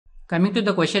Coming to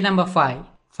the question number 5,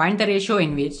 find the ratio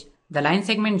in which the line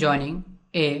segment joining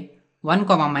A 1,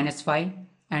 -5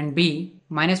 and B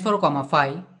 -4,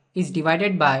 5 is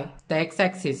divided by the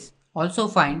x-axis. Also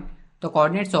find the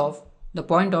coordinates of the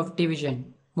point of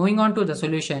division. Moving on to the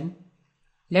solution,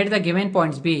 let the given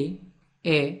points be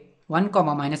A 1,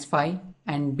 -5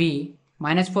 and B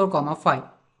 -4, 5.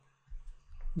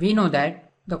 We know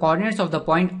that the coordinates of the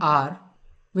point R,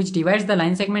 which divides the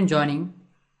line segment joining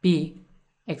P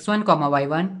x1,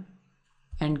 y1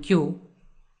 and Q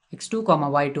x2,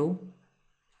 y2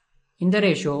 in the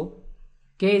ratio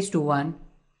k:1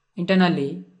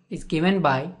 internally is given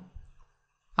by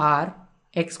R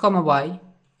x, y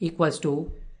equals to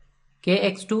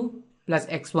kx2 plus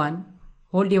x1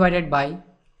 whole divided by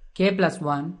k plus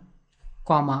 1,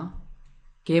 comma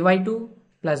ky2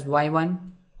 plus y1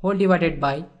 whole divided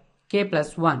by k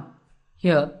plus 1.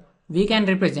 Here we can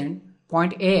represent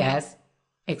point A as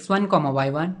x1,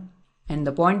 y1 and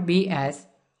the point B as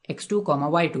x2,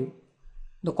 y2.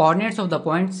 The coordinates of the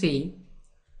point C,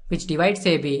 which divides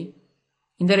AB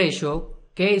in the ratio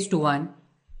k:1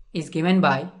 is given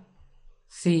by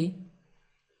C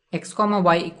x,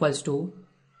 y equals to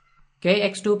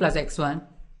kx2 plus x1,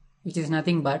 which is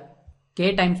nothing but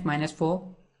k times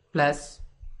 -4 plus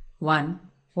 1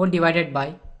 whole divided by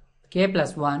k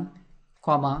plus 1,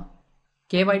 comma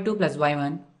ky2 plus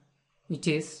y1, which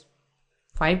is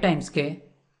 5 times k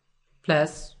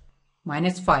plus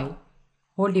 -5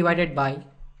 whole divided by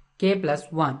k plus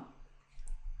 1,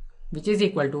 which is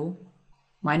equal to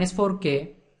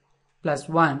 -4k plus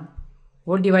 1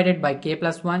 whole divided by k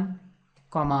plus 1,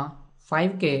 comma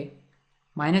 5k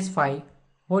minus 5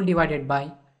 whole divided by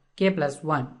k plus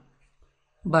 1.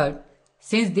 But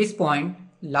since this point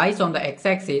lies on the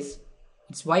x-axis,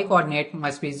 its y-coordinate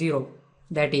must be 0.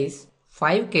 That is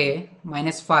 5k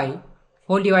minus 5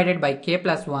 whole divided by k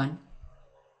plus 1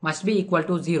 must be equal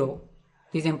to 0.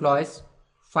 This implies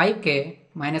 5k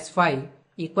minus 5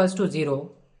 equals to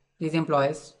 0. This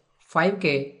implies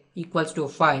 5k equals to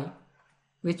 5,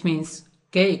 which means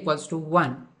k equals to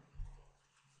 1.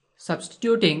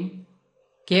 Substituting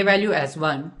k value as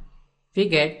 1, we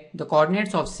get the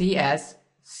coordinates of C as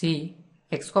C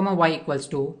x, y equals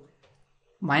to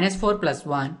 -4 plus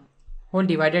 1 whole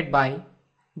divided by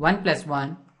 1 plus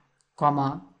 1, comma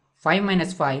 5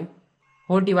 minus 5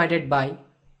 whole divided by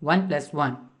 1 plus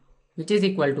 1, which is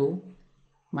equal to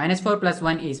 -4 plus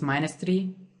 1 is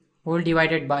 -3 whole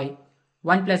divided by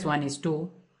 1 plus 1 is 2,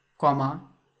 comma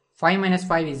 5 minus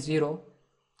 5 is 0,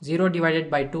 0 divided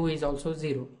by 2 is also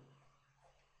 0.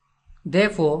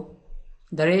 Therefore,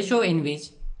 the ratio in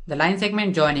which the line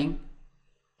segment joining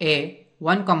A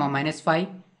 1, -5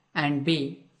 and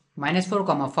B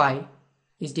 -4, 5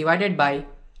 is divided by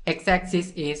x-axis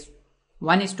is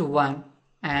 1:1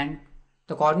 and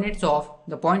the coordinates of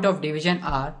the point of division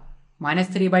are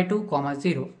 -3/2,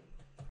 0.